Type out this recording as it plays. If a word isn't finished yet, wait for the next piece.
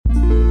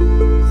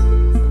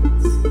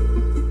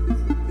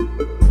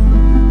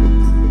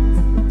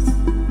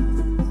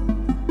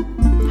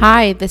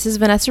Hi, this is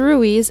Vanessa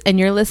Ruiz, and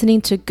you're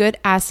listening to Good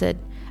Acid,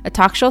 a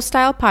talk show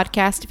style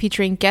podcast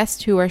featuring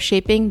guests who are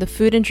shaping the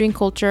food and drink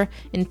culture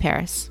in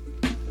Paris.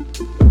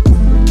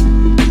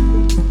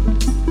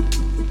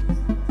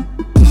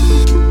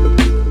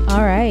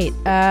 All right.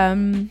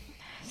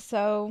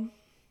 So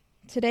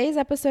today's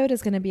episode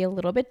is going to be a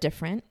little bit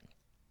different,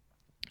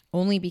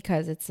 only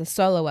because it's a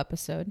solo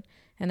episode,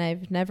 and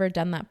I've never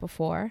done that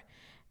before.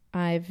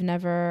 I've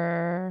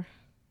never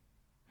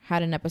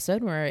had an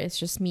episode where it's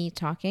just me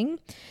talking.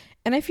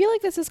 And I feel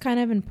like this is kind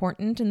of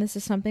important, and this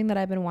is something that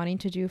I've been wanting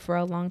to do for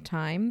a long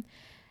time,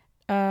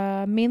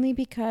 mainly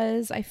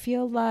because I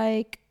feel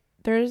like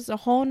there's a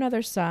whole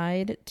nother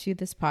side to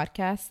this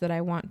podcast that I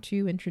want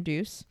to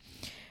introduce.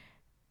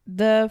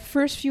 The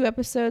first few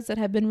episodes that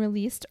have been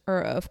released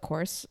are, of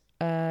course,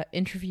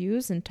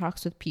 interviews and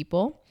talks with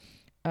people,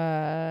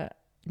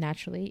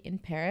 naturally in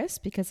Paris,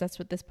 because that's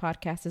what this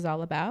podcast is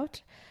all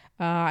about.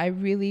 I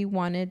really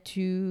wanted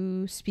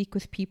to speak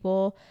with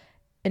people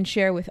and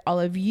share with all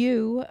of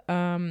you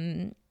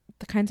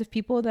the kinds of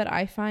people that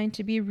I find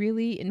to be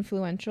really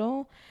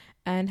influential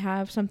and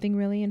have something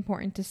really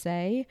important to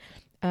say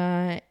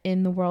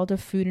in the world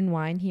of food and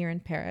wine here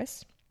in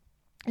Paris.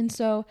 And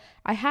so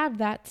I have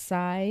that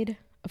side,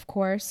 of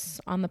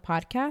course, on the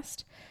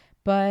podcast,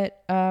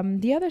 but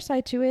the other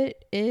side to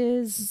it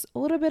is a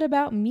little bit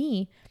about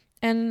me.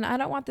 And I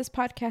don't want this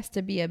podcast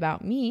to be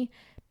about me,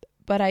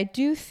 but I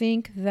do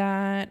think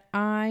that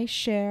I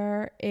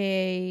share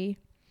a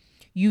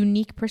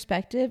unique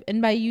perspective.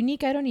 And by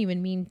unique, I don't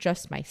even mean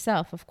just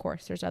myself. Of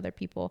course, there's other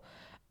people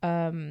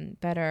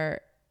that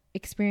are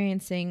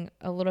experiencing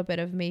a little bit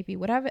of maybe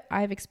what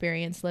I've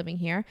experienced living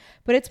here.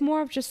 But it's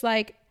more of just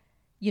like,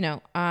 you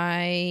know,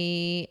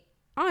 I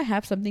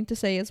have something to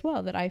say as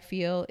well that I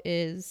feel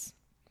is,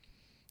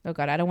 oh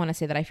God, I don't want to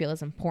say that I feel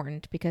is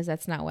important, because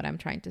that's not what I'm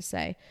trying to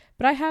say.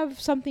 But I have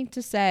something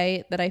to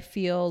say that I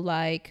feel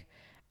like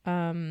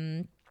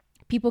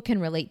people can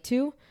relate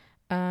to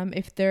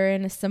if they're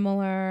in a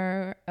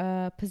similar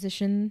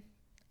position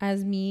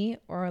as me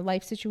or a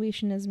life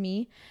situation as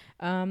me.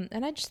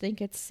 And I just think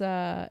it's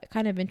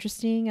kind of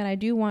interesting. And I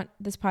do want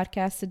this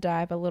podcast to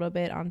dive a little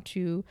bit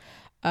onto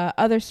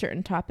other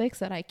certain topics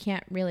that I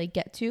can't really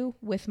get to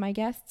with my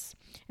guests.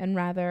 And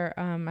rather,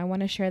 I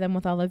want to share them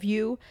with all of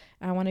you.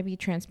 I want to be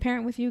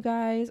transparent with you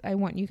guys. I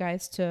want you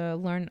guys to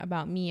learn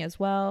about me as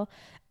well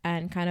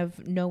and kind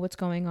of know what's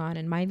going on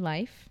in my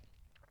life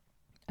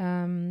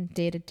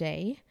day to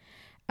day.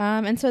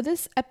 And so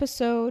this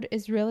episode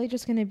is really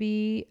just going to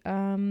be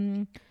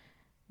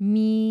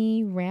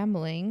me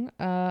rambling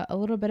a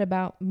little bit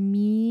about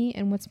me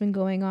and what's been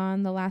going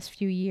on the last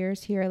few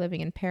years here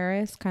living in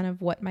Paris, kind of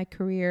what my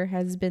career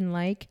has been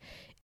like.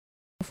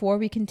 Before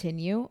we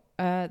continue,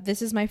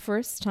 this is my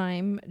first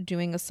time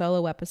doing a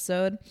solo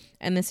episode,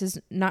 and this is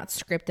not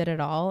scripted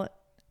at all.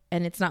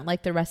 And it's not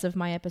like the rest of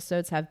my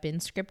episodes have been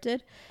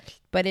scripted,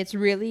 but it's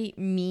really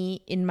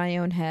me in my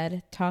own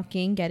head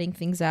talking, getting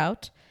things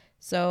out.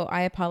 So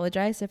I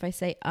apologize if I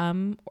say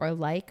or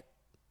like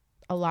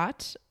a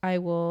lot. I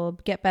will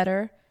get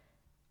better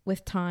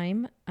with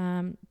time.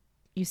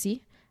 You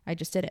see, I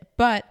just did it.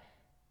 But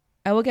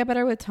I will get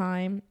better with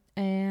time,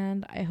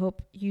 and I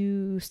hope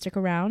you stick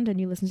around and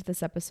you listen to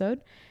this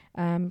episode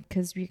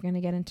because we're going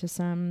to get into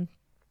some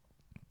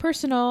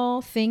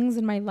personal things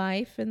in my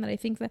life and that I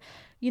think that,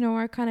 you know,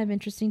 are kind of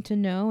interesting to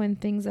know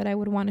and things that I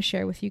would want to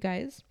share with you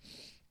guys.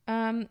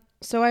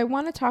 So I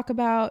want to talk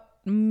about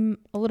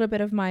a little bit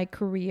of my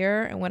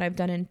career and what I've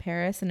done in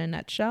Paris in a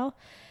nutshell.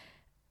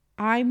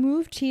 I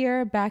moved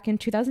here back in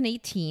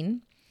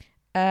 2018,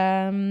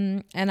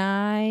 and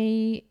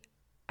I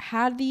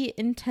had the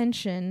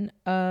intention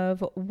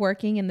of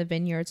working in the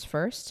vineyards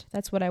first.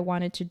 That's what I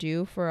wanted to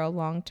do for a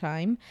long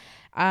time.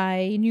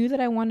 I knew that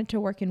I wanted to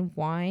work in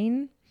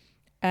wine,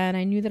 and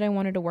I knew that I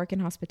wanted to work in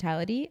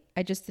hospitality.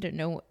 I just didn't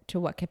know to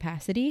what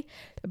capacity.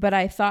 But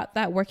I thought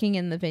that working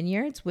in the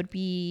vineyards would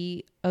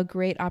be a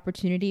great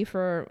opportunity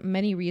for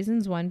many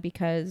reasons. One,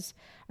 because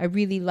I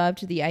really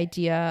loved the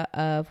idea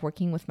of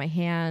working with my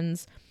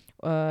hands,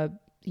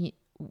 doing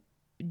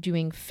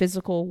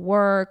physical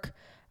work,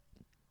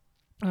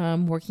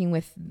 working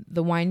with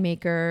the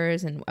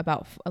winemakers and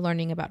about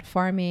learning about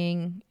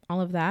farming,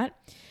 all of that.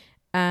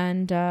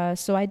 And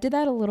so I did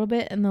that a little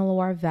bit in the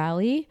Loire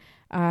Valley.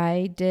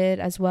 I did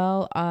as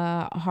well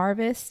a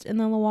harvest in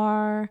the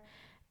Loire.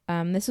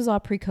 This was all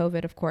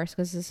pre-COVID, of course,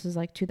 because this was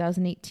like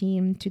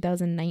 2018,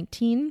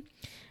 2019.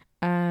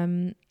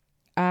 I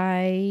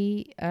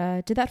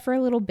did that for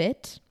a little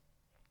bit.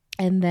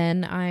 And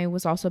then I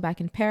was also back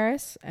in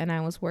Paris, and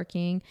I was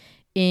working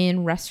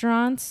in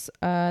restaurants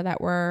that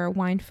were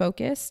wine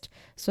focused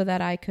so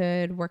that I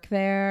could work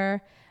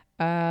there,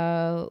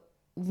 learn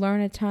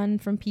a ton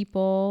from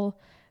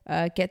people,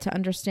 get to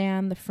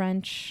understand the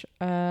French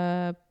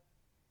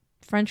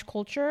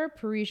culture,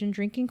 Parisian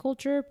drinking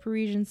culture,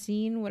 Parisian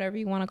scene, whatever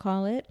you want to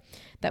call it.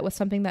 That was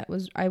something that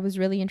I was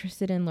really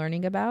interested in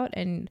learning about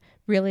and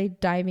really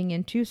diving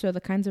into. So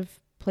the kinds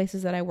of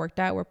places that I worked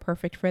at were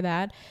perfect for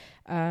that.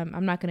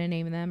 I'm not going to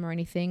name them or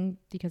anything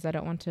because I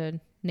don't want to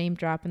name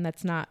drop, and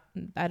that's not,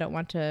 I don't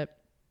want to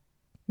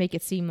make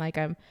it seem like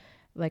I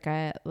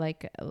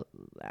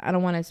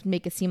don't want to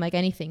make it seem like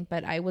anything,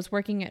 but I was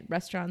working at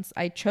restaurants.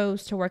 I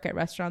chose to work at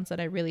restaurants that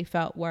I really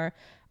felt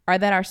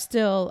that are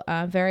still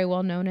very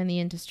well known in the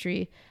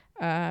industry,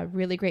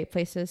 really great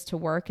places to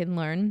work and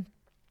learn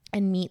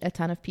and meet a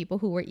ton of people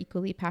who were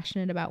equally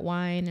passionate about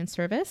wine and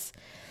service.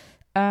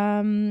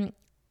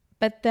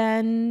 But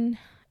then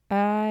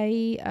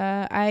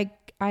I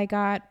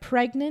got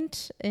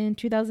pregnant in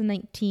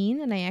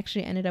 2019, and I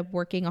actually ended up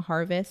working a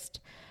harvest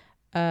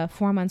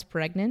 4 months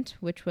pregnant,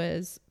 which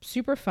was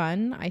super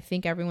fun. I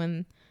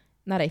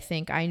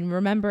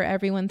remember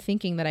everyone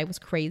thinking that I was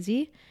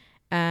crazy,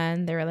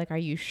 and they were like, "Are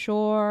you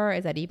sure?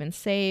 Is that even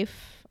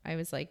safe?" I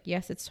was like,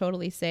 "Yes, it's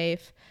totally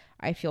safe.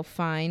 I feel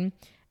fine."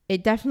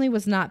 It definitely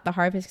was not the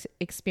harvest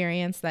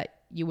experience that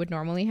you would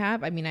normally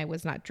have. I mean, I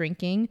was not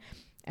drinking.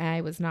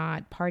 I was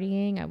not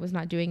partying. I was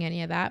not doing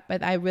any of that,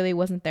 but I really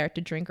wasn't there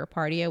to drink or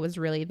party. I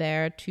really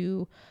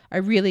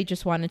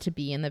just wanted to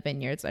be in the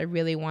vineyards. I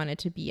really wanted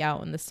to be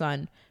out in the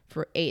sun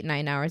for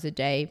 8-9 hours a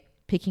day,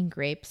 picking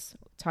grapes,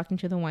 talking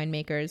to the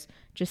winemakers,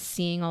 just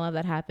seeing all of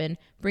that happen,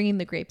 bringing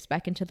the grapes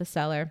back into the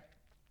cellar,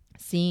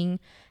 seeing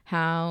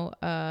how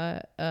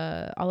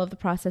all of the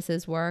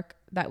processes work.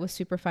 That was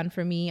super fun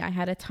for me. I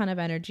had a ton of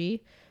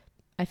energy.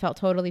 I felt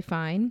totally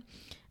fine.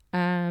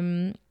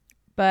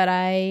 But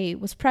I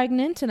was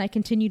pregnant, and I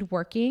continued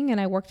working, and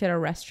I worked at a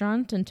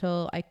restaurant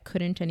until I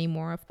couldn't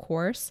anymore, of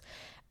course.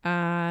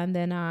 And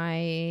then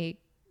I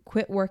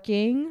quit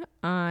working.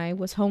 I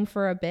was home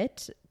for a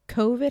bit.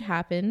 COVID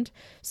happened.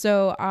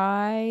 So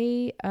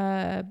I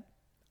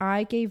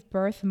gave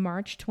birth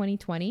March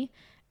 2020,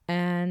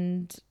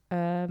 and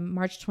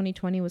March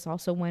 2020 was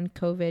also when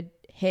COVID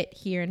hit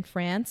here in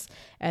France,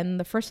 and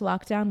the first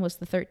lockdown was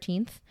the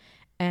 13th.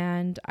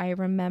 And I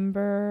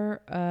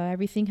remember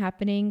everything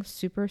happening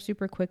super,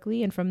 super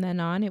quickly. And from then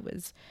on, it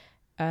was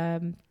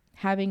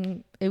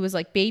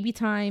like baby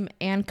time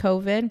and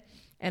COVID,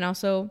 and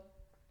also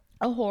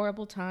a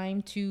horrible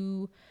time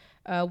to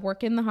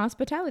work in the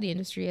hospitality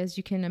industry, as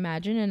you can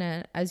imagine.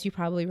 And as you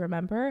probably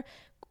remember,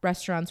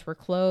 restaurants were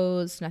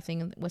closed.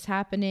 Nothing was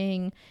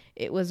happening.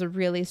 It was a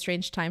really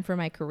strange time for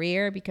my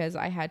career because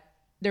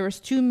there was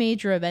 2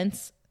 major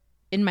events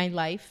in my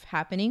life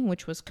happening,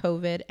 which was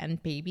COVID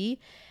and baby.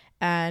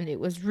 And it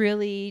was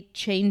really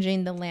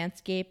changing the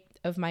landscape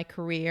of my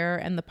career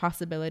and the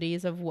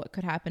possibilities of what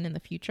could happen in the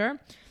future.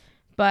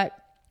 But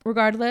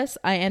regardless,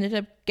 I ended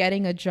up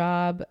getting a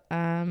job.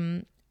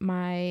 I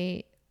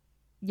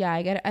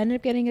ended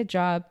up getting a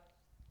job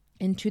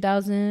in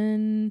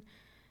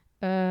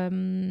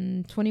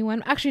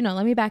 2021. Actually, no,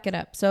 let me back it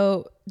up.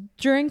 So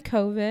during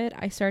COVID,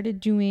 I started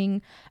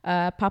doing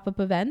pop-up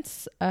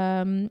events,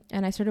 and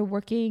I started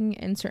working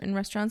in certain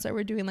restaurants that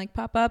were doing like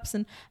pop-ups,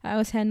 and I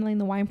was handling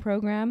the wine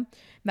program.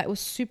 That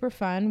was super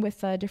fun with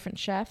different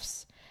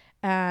chefs,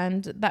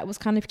 and that was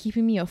kind of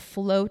keeping me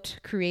afloat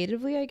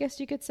creatively, I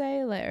guess you could say,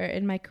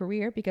 in my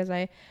career, because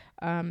I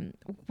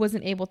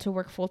wasn't able to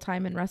work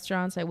full-time in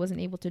restaurants. I wasn't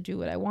able to do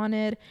what I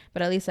wanted,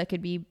 but at least I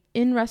could be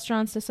in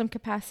restaurants to some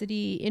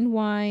capacity, in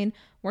wine,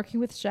 working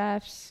with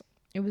chefs.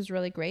 It was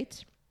really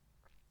great.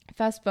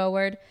 Fast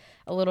forward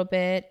a little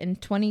bit, in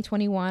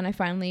 2021, I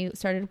finally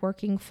started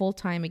working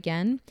full-time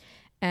again,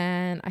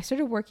 and I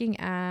started working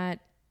at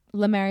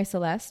Le Marie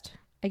Celeste.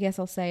 I guess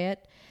I'll say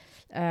it.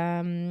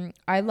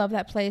 I love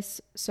that place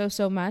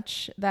so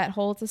much. That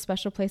holds a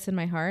special place in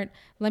my heart.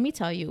 Let me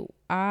tell you,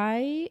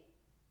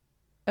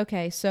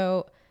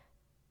 so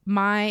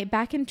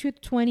back in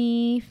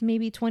 2020,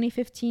 maybe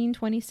 2015,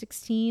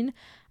 2016,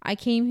 I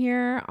came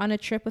here on a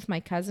trip with my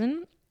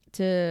cousin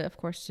to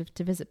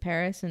visit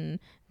Paris and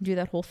do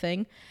that whole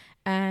thing.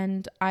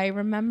 And I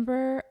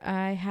remember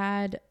I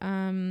had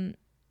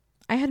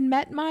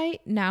met my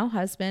now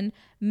husband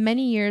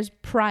many years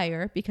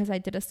prior, because I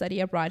did a study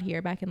abroad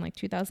here back in like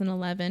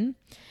 2011,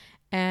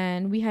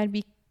 and we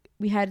had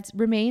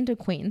remained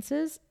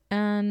acquaintances.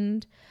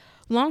 And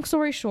long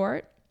story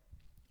short,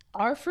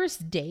 our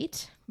first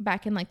date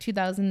back in like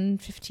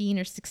 2015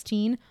 or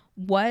 16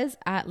 was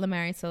at Le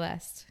Marie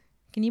Celeste.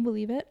 Can you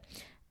believe it?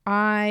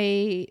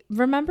 I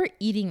remember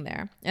eating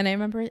there, and I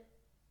remember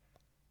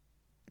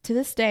to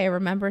this day, I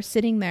remember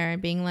sitting there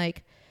and being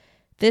like,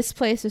 this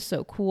place is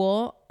so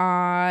cool.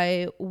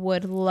 I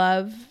would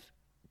love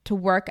to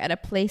work at a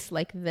place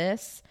like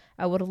this.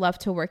 I would love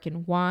to work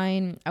in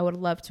wine. I would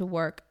love to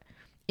work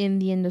in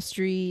the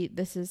industry.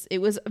 It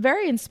was a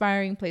very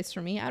inspiring place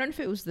for me. I don't know if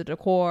it was the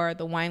decor,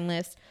 the wine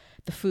list,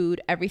 the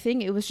food,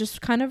 everything. It was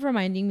just kind of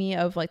reminding me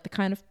of like the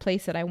kind of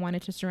place that I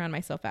wanted to surround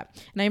myself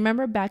at. And I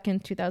remember back in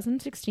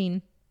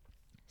 2016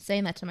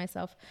 saying that to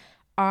myself,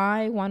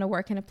 I want to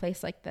work in a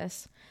place like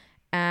this.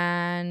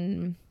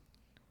 And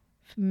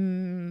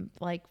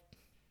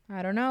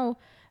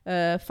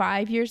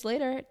 5 years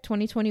later,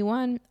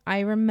 2021, I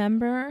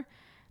remember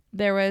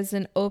there was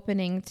an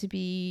opening to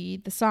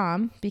be the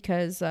Somm,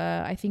 because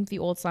I think the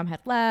old Somm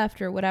had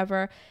left or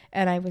whatever.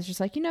 And I was just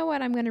like, you know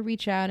what? I'm going to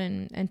reach out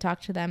and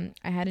talk to them.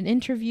 I had an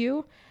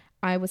interview.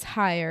 I was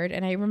hired.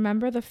 And I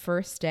remember the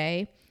first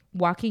day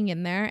walking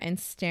in there and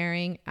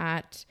staring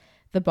at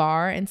the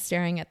bar and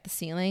staring at the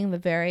ceiling.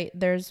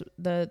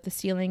 The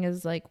ceiling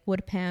is like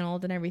wood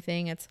paneled and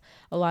everything. It's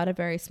a lot of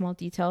very small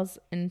details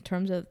in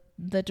terms of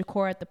the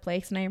decor at the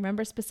place. And I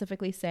remember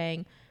specifically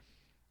saying,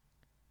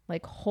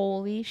 like,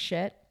 holy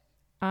shit,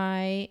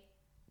 I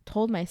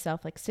told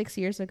myself like 6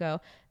 years ago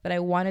that I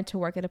wanted to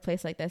work at a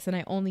place like this, and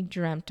I only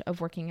dreamt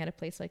of working at a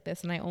place like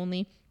this, and I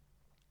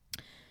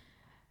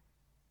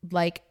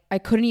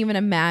couldn't even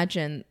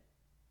imagine,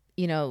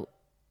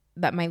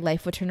 that my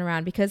life would turn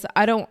around, because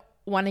I don't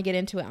want to get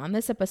into it on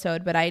this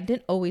episode, but I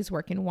didn't always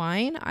work in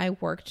wine. I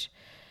worked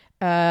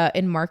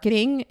in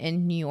marketing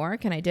in New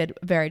York, and I did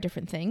very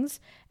different things.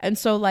 And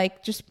so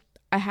like just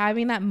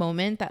having that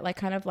moment, that like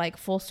kind of like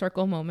full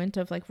circle moment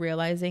of like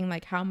realizing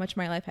like how much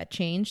my life had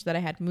changed, that I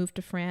had moved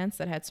to France,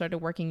 that I had started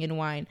working in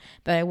wine,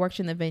 that I worked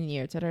in the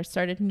vineyards, that I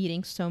started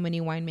meeting so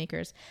many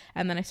winemakers.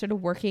 And then I started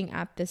working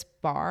at this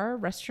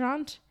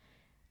restaurant.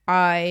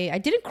 I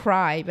didn't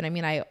cry, but I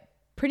mean, I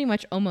pretty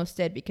much almost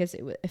did, because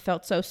it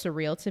felt so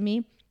surreal to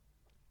me.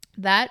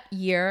 That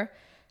year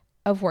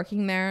of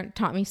working there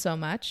taught me so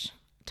much,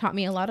 taught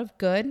me a lot of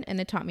good,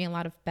 and it taught me a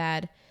lot of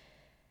bad.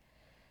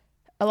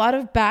 A lot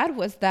of bad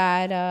was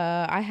that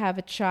I have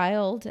a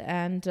child,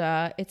 and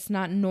it's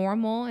not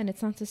normal and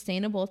it's not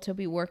sustainable to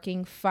be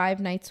working 5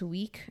 nights a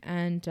week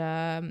and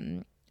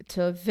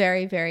to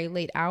very, very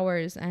late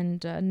hours,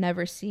 and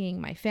never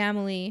seeing my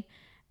family.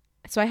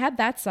 So I had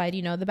that side.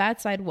 The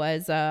bad side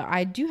was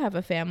I do have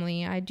a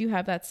family. I do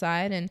have that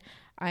side, and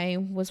I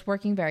was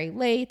working very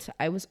late.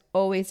 I was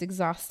always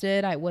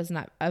exhausted. I was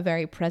not a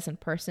very present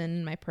person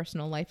in my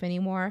personal life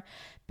anymore,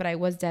 but I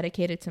was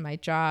dedicated to my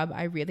job.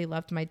 I really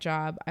loved my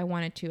job. I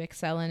wanted to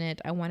excel in it.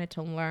 I wanted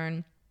to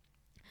learn.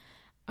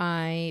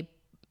 I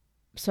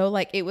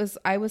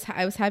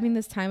was having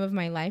this time of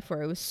my life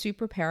where it was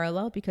super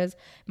parallel, because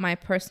my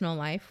personal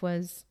life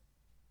was,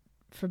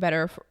 for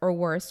better or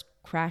worse,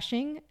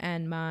 crashing,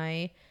 and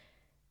my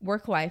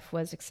work life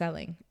was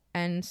excelling.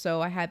 And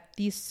so I had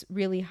these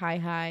really high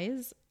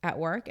highs at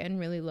work and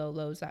really low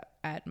lows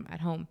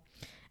at home.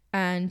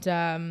 And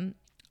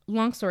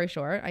long story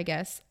short, I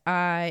guess,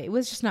 it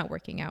was just not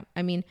working out.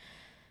 I mean,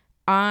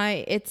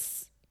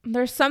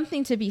 there's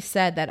something to be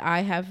said that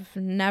I have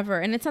never,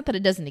 and it's not that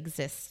it doesn't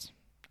exist.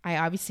 I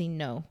obviously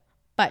know,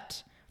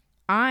 but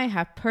I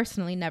have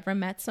personally never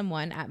met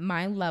someone at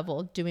my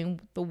level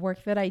doing the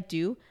work that I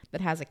do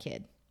that has a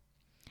kid.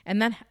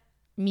 And that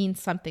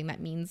means something. That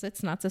means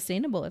it's not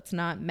sustainable. It's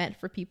not meant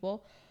for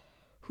people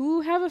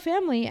who have a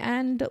family.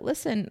 And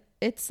listen,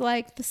 it's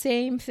like the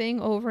same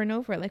thing over and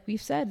over. Like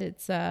we've said,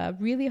 it's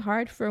really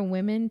hard for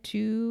women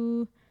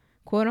to,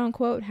 quote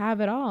unquote, have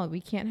it all.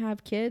 We can't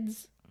have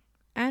kids,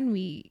 and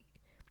we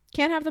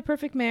can't have the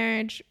perfect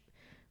marriage,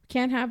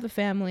 can't have the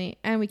family,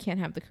 and we can't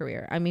have the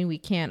career. I mean, we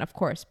can, of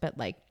course, but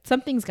like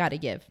something's got to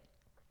give.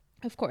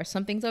 Of course,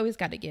 something's always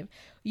got to give.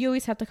 You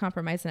always have to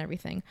compromise and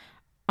everything.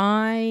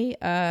 I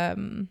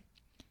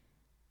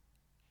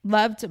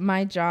loved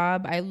my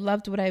job. I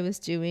loved what I was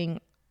doing,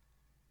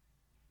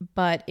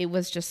 but it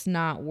was just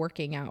not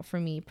working out for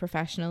me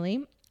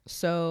professionally.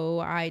 So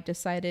I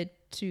decided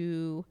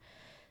to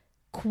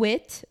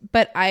quit,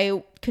 but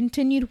I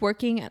continued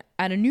working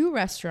at a new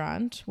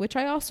restaurant, which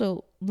I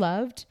also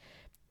loved.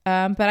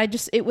 But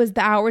the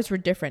hours were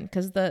different,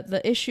 because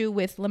the issue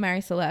with Le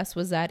Marie Celeste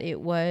was that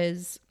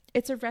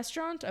it's a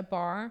restaurant, a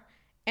bar,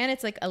 and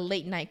it's like a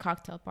late night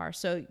cocktail bar.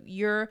 So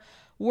you're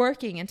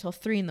working until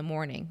 3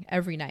 a.m.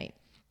 every night,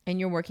 and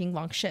you're working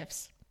long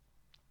shifts.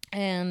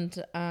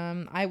 And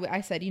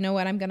I said, you know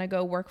what, I'm going to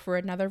go work for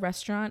another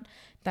restaurant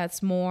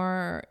that's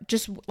more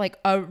just like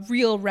a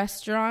real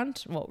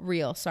restaurant. Well,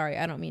 real, sorry,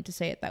 I don't mean to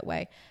say it that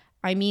way.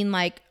 I mean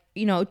like,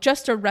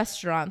 just a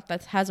restaurant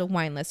that has a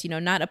wine list,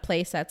 not a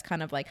place that's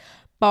kind of like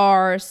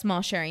bar,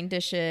 small sharing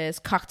dishes,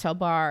 cocktail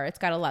bar. It's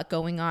got a lot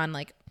going on.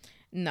 Like,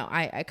 no,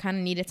 I kind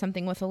of needed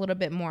something with a little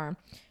bit more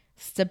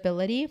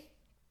stability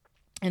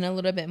and a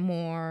little bit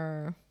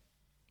more,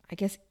 I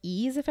guess,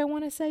 ease, if I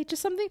want to say.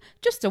 Just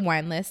a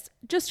wine list,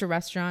 just a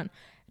restaurant.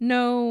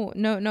 No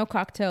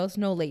cocktails,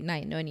 no late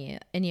night, no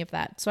any of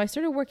that. So I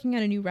started working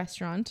at a new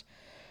restaurant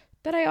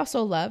that I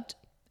also loved.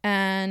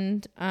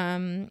 And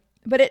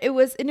but it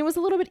was a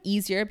little bit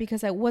easier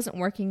because I wasn't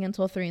working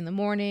until 3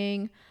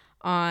 a.m.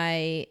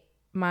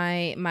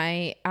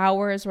 My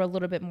hours were a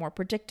little bit more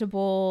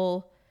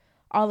predictable,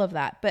 all of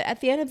that. But at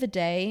the end of the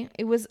day,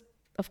 it was,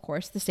 of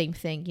course, the same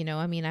thing.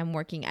 I mean, I'm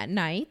working at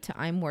night.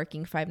 I'm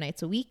working 5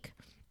 nights a week.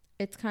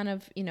 It's kind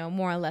of,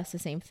 more or less the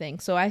same thing.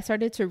 So I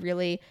started to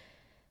really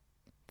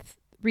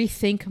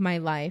rethink my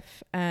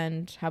life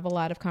and have a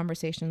lot of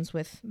conversations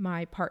with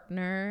my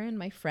partner and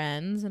my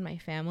friends and my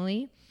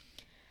family,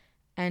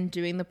 and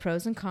doing the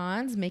pros and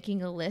cons,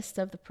 making a list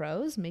of the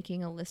pros,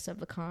 making a list of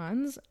the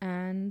cons.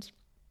 And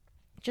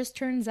just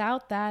turns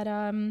out that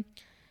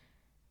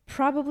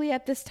probably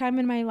at this time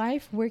in my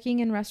life, working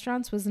in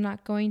restaurants was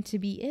not going to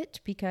be it,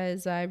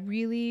 because I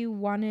really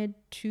wanted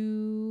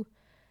to,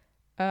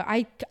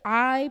 I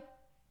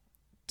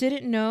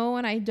didn't know,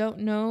 and I don't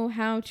know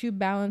how to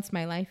balance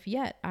my life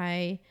yet.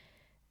 I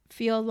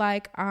feel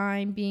like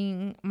I'm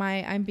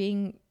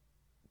being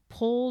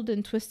pulled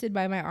and twisted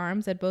by my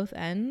arms at both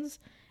ends,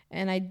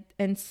 and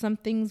some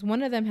things,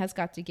 one of them has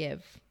got to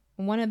give.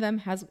 One of them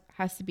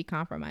has to be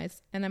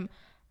compromised. And I'm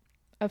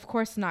of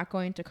course not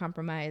going to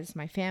compromise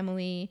my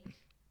family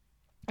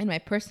and my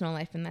personal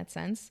life in that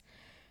sense.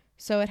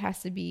 So it has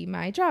to be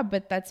my job,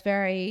 but that's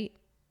very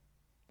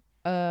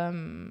how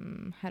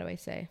do I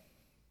say?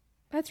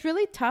 That's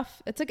really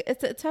tough.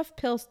 It's a tough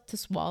pill to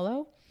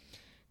swallow.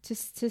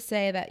 To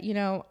say that, you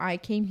know, I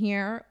came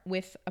here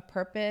with a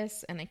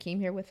purpose and I came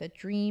here with a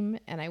dream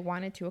and I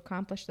wanted to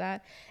accomplish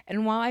that.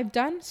 And while I've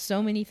done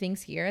so many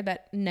things here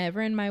that never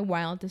in my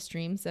wildest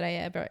dreams did I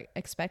ever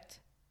expect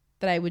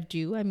that I would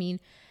do. I mean,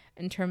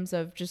 in terms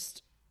of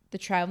just the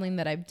traveling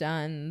that I've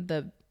done,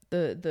 the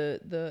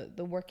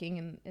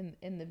working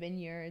in the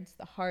vineyards,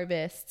 the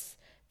harvests,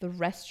 the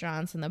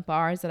restaurants and the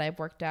bars that I've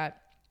worked at,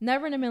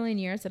 never in a million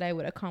years that I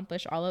would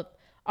accomplish all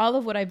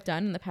of what I've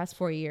done in the past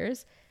 4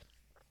 years.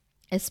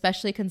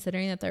 Especially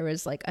considering that there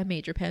was like a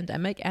major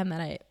pandemic and that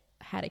I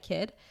had a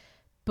kid.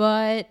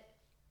 And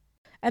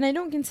I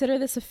don't consider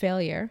this a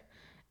failure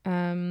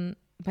by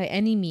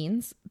any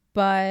means.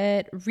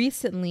 But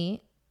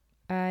recently,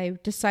 I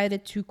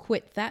decided to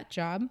quit that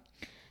job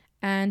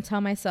and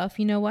tell myself,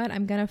 you know what?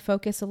 I'm going to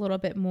focus a little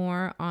bit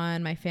more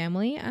on my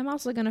family. I'm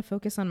also going to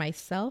focus on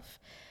myself,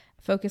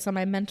 focus on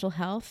my mental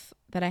health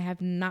that I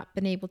have not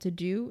been able to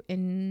do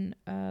in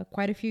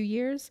quite a few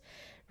years.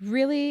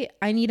 Really,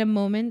 I need a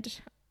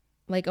moment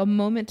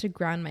to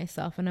ground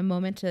myself and a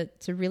moment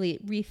to really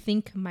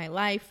rethink my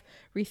life,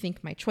 rethink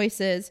my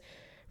choices,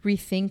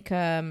 rethink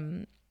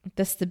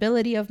the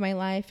stability of my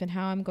life and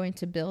how I'm going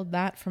to build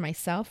that for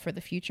myself for the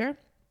future.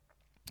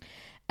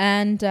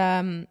 And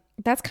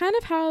that's kind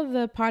of how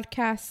the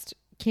podcast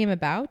came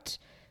about.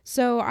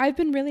 So I've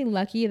been really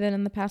lucky that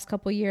in the past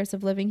couple years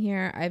of living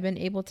here, I've been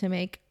able to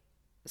make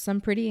some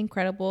pretty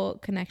incredible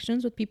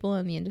connections with people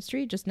in the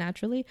industry just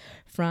naturally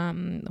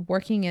from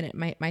working in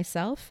it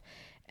myself.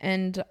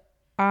 And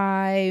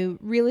I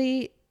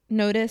really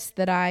noticed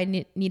that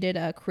I needed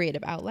a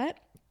creative outlet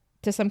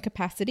to some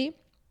capacity.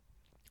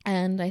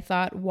 And I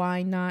thought,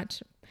 why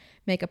not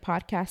make a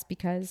podcast?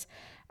 Because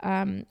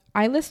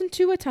I listen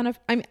to a ton of,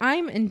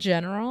 I'm in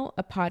general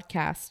a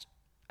podcast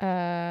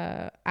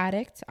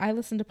addict. I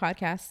listen to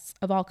podcasts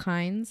of all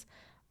kinds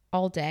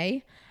all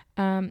day.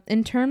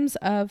 In terms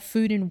of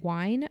food and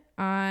wine,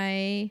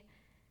 I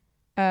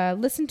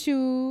listen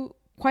to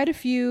quite a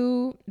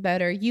few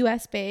that are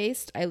US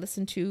based. I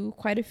listen to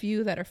quite a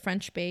few that are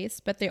French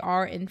based, but they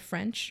are in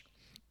French.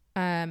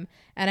 And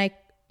I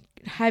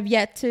have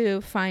yet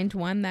to find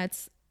one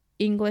that's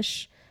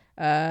English,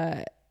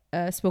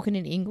 spoken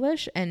in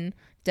English and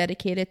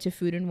dedicated to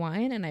food and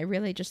wine. And I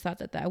really just thought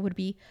that would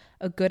be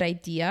a good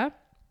idea.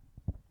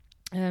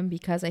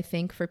 Because I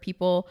think for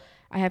people,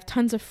 I have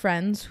tons of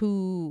friends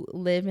who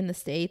live in the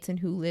States and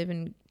who live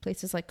in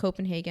places like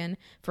Copenhagen,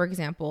 for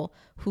example,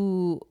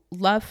 who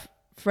love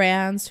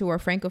France, who are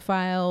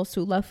Francophiles,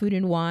 who love food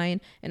and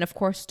wine, and of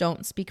course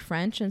don't speak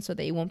French, and so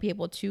they won't be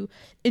able to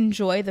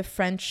enjoy the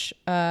French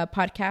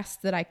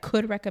podcast that I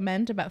could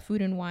recommend about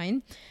food and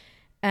wine.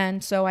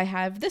 And so I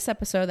have this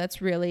episode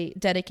that's really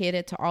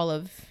dedicated to all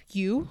of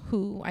you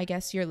who I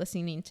guess you're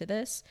listening to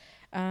this,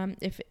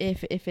 if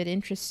it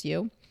interests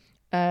you.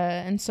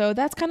 And so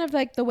that's kind of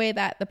like the way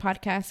that the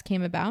podcast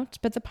came about.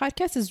 But the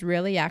podcast is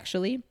really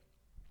actually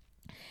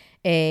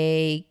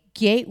a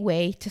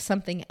gateway to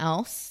something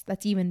else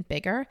that's even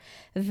bigger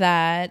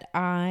that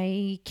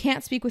I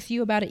can't speak with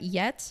you about it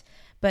yet,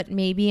 but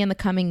maybe in the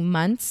coming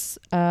months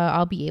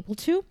I'll be able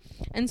to.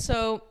 And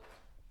so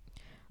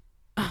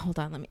hold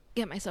on, let me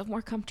get myself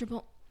more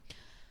comfortable.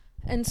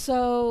 And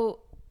so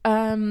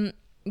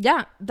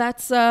yeah,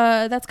 that's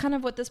kind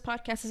of what this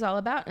podcast is all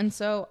about. And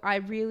so I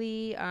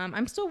really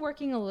I'm still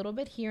working a little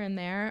bit here and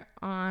there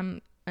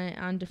on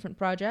different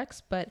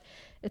projects, but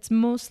it's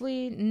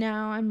mostly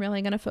now I'm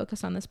really going to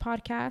focus on this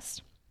podcast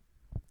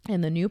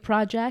and the new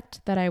project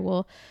that I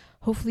will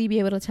hopefully be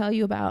able to tell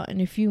you about in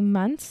a few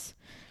months.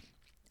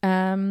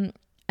 And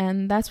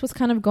that's what's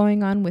kind of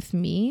going on with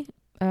me.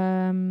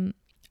 I'm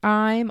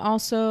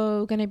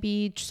also going to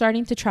be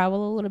starting to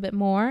travel a little bit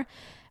more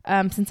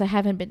since I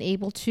haven't been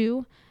able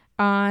to.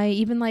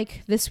 Even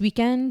like this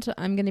weekend,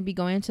 I'm going to be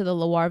going to the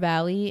Loire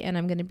Valley, and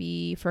I'm going to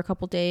be for a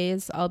couple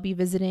days. I'll be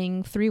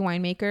visiting 3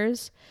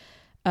 winemakers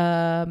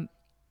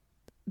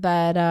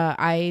that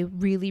I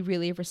really,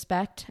 really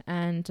respect,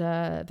 and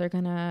they're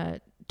going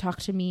to talk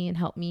to me and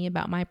help me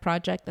about my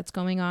project that's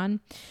going on.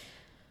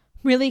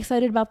 Really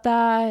excited about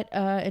that.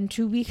 In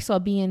 2 weeks, I'll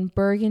be in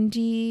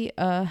Burgundy,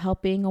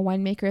 helping a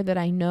winemaker that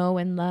I know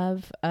and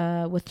love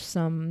with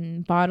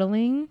some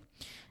bottling.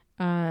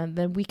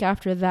 The week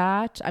after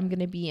that, I'm going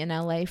to be in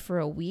LA for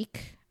a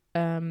week,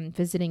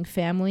 visiting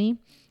family.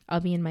 I'll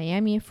be in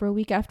Miami for a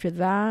week after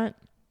that,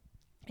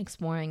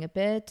 exploring a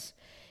bit.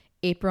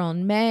 April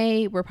and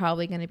May, we're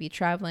probably going to be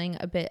traveling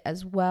a bit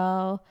as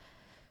well.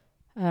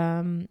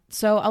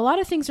 So a lot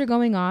of things are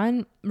going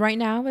on right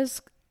now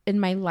in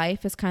my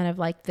life is kind of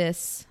like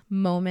this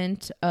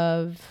moment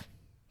of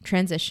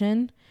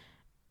transition.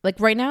 like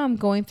right now I'm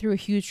going through a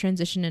huge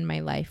transition in my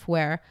life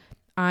where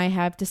I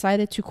have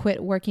decided to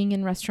quit working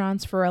in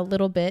restaurants for a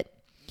little bit,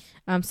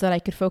 so that I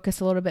could focus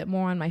a little bit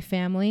more on my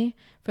family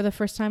for the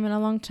first time in a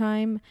long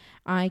time.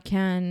 I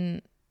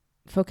can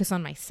focus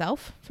on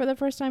myself for the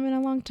first time in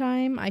a long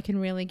time. I can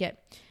really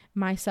get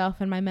myself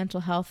and my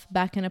mental health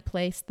back in a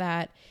place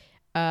that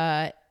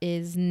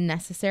is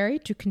necessary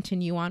to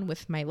continue on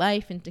with my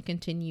life and to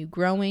continue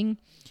growing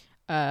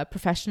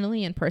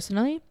professionally and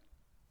personally.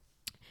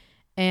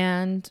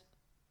 And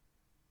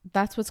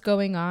that's what's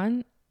going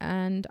on.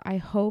 And I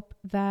hope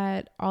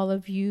that all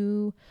of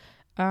you,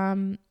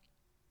 kind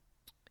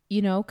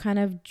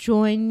of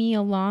join me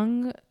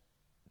along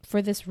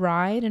for this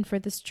ride and for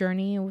this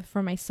journey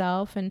for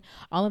myself and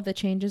all of the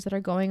changes that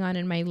are going on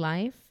in my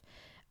life.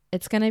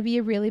 It's going to be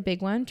a really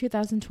big one.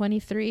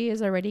 2023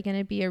 is already going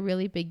to be a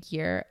really big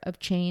year of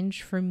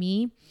change for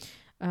me.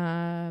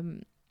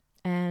 And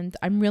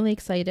I'm really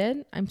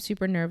excited. I'm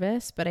super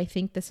nervous, but I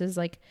think this is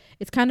like,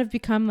 it's kind of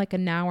become like a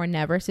now or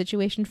never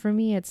situation for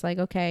me. It's like,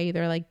 okay,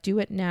 either like do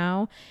it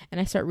now and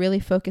I start really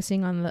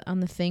focusing on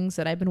the things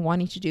that I've been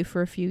wanting to do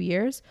for a few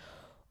years,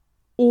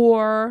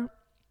 or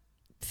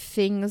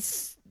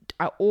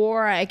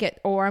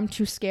I'm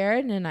too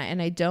scared and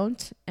I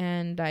don't,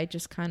 and I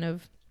just kind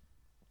of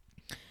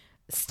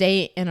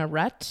stay in a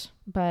rut.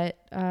 But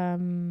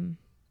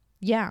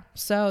yeah,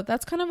 so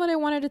that's kind of what I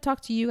wanted to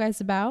talk to you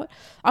guys about.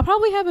 I'll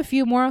probably have a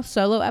few more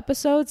solo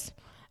episodes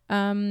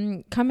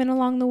coming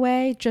along the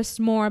way,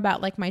 just more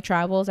about like my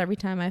travels. Every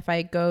time if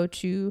I go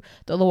to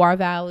the Loire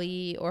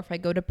Valley or if I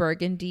go to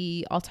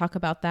Burgundy, I'll talk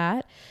about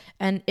that.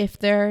 And if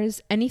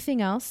there's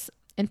anything else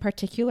in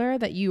particular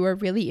that you are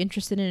really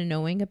interested in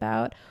knowing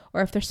about,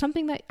 or if there's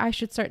something that I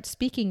should start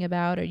speaking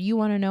about or you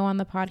want to know on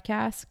the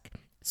podcast,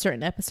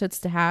 certain episodes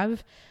to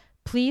have,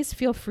 please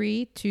feel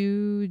free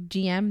to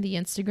DM the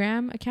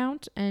Instagram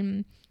account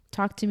and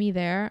talk to me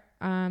there.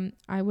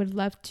 I would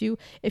love to.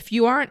 If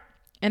you aren't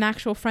an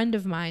actual friend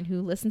of mine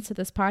who listens to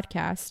this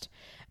podcast,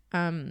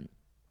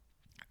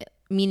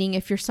 meaning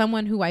if you're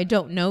someone who I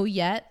don't know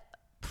yet,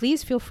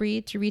 please feel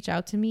free to reach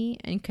out to me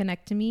and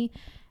connect to me.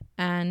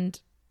 And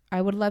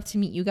I would love to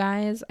meet you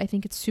guys. I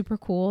think it's super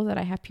cool that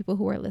I have people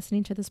who are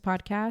listening to this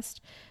podcast.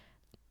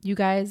 You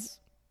guys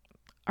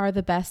are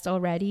the best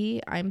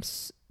already. I'm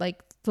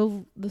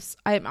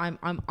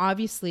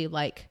obviously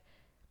like,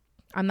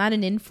 I'm not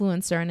an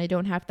influencer and I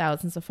don't have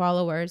thousands of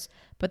followers,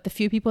 but the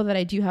few people that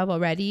I do have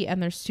already,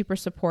 and they're super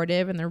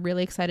supportive and they're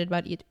really excited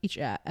about each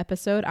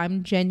episode,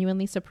 I'm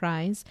genuinely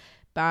surprised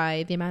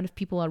by the amount of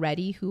people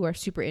already who are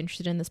super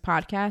interested in this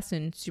podcast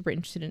and super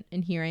interested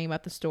in hearing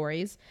about the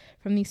stories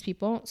from these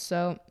people.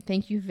 So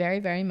thank you very,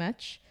 very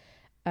much.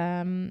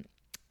 And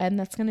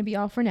that's going to be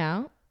all for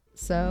now.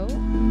 So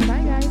bye.